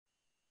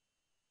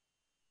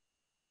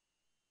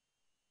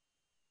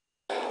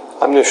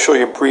I'm going to show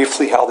you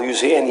briefly how to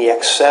use the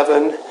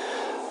NEX7,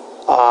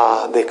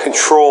 the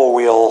control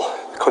wheel,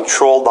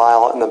 control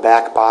dial in the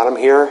back bottom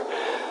here.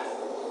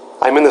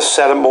 I'm in the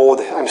setup mode.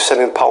 I'm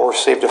setting the power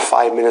save to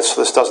 5 minutes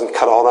so this doesn't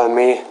cut out on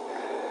me.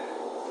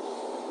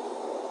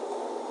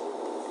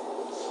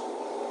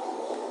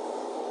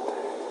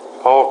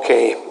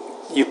 Okay,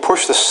 you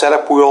push the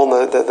setup wheel,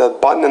 the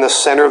button in the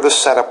center of the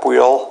setup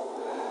wheel.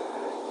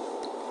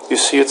 You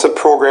see it's in the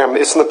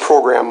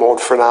program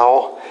mode for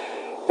now.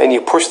 And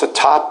you push the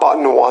top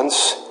button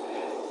once,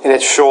 and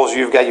it shows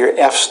you've got your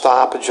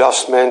f-stop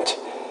adjustment,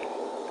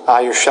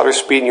 your shutter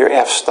speed and your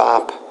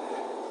f-stop.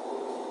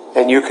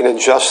 And you can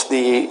adjust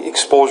the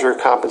exposure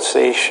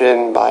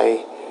compensation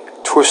by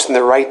twisting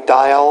the right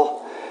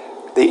dial,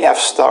 the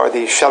f-stop,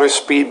 the shutter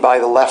speed by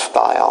the left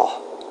dial.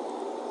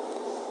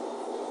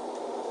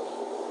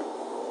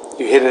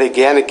 You hit it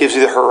again, it gives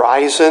you the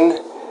horizon.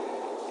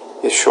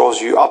 It shows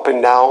you up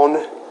and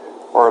down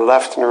or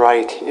left and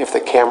right if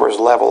the camera is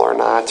level or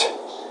not.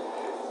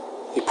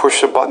 You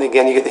push the button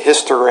again, you get the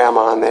histogram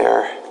on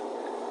there.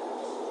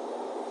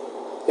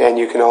 And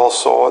you can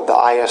also, the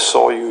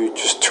ISO, you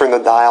just turn the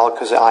dial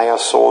because the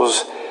ISO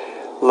is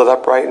lit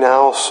up right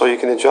now, so you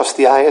can adjust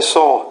the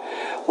ISO.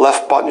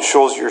 Left button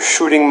shows your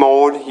shooting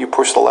mode. You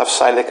push the left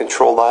side of the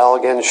control dial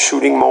again,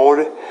 shooting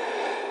mode.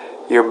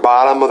 Your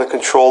bottom of the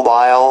control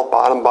dial,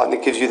 bottom button,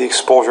 it gives you the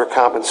exposure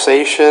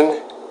compensation.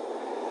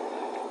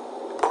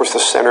 Push the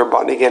center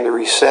button again to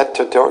reset,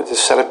 to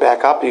set it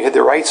back up. You hit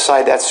the right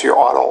side, that's your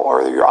auto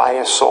or your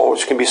ISO,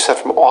 which can be set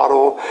from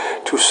auto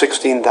to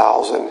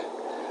 16,000.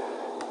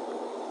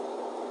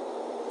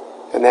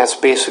 And that's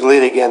basically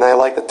it. Again, I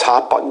like the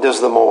top button does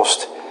the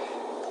most.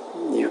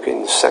 You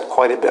can set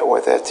quite a bit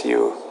with it.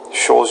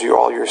 Shows you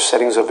all your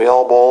settings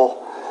available.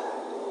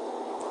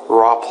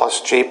 RAW plus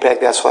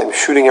JPEG, that's what I'm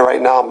shooting it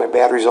right now. My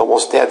battery's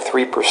almost dead,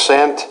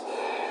 3%.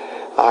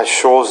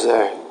 Shows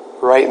the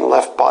right and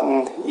left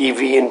button, EV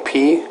and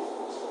P.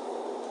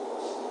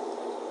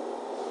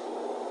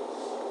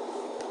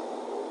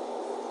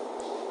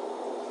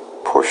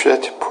 Push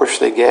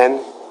it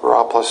again,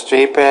 RAW plus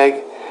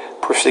JPEG.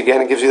 Push it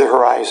again, it gives you the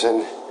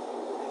horizon.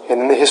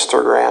 And then the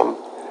histogram.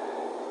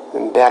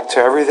 And back to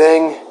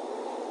everything.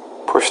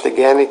 Push it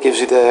again, it gives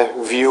you the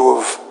view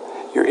of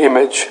your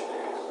image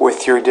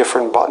with your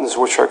different buttons,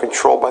 which are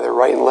controlled by the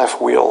right and left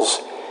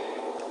wheels.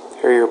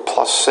 Here are your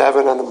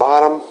 +7 on the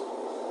bottom.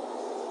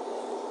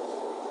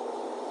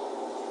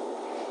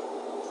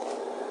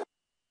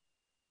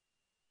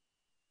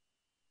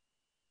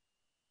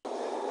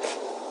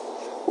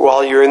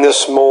 While you're in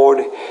this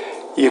mode,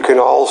 you can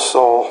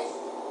also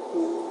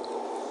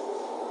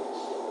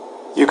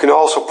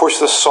push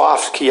the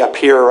soft key up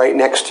here right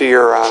next to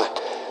your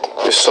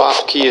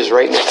soft key is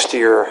right next to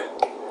your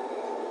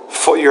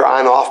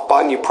on-off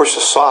button. You push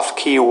the soft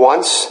key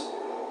once,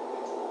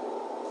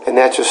 and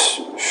that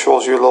just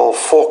shows your little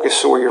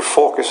focus, where your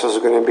focus is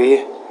going to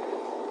be.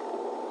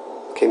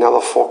 Okay, now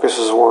the focus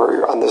is where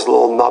you're on this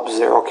little nubs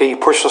there. Okay, you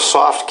push the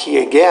soft key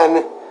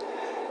again.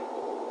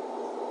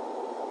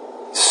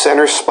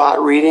 Center spot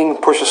reading,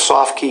 push the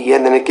soft key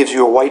again, then it gives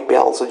you a white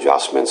balance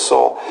adjustment.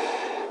 So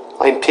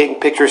I'm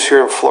taking pictures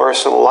here in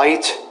fluorescent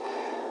light,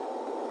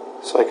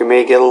 so I can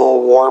make it a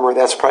little warmer.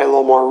 That's probably a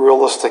little more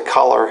realistic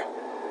color.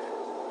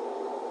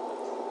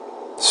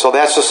 So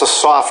that's just a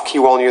soft key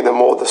while you're in the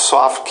mode. The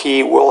soft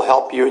key will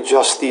help you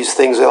adjust these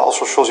things. It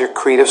also shows your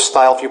creative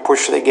style if you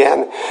push it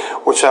again,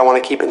 which I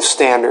want to keep in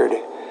standard.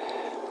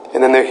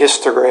 And then the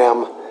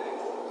histogram,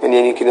 and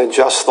then you can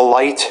adjust the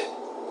light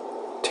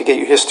to get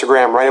your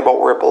histogram right about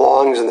where it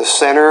belongs in the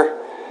center.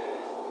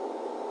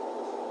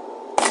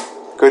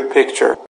 Good picture.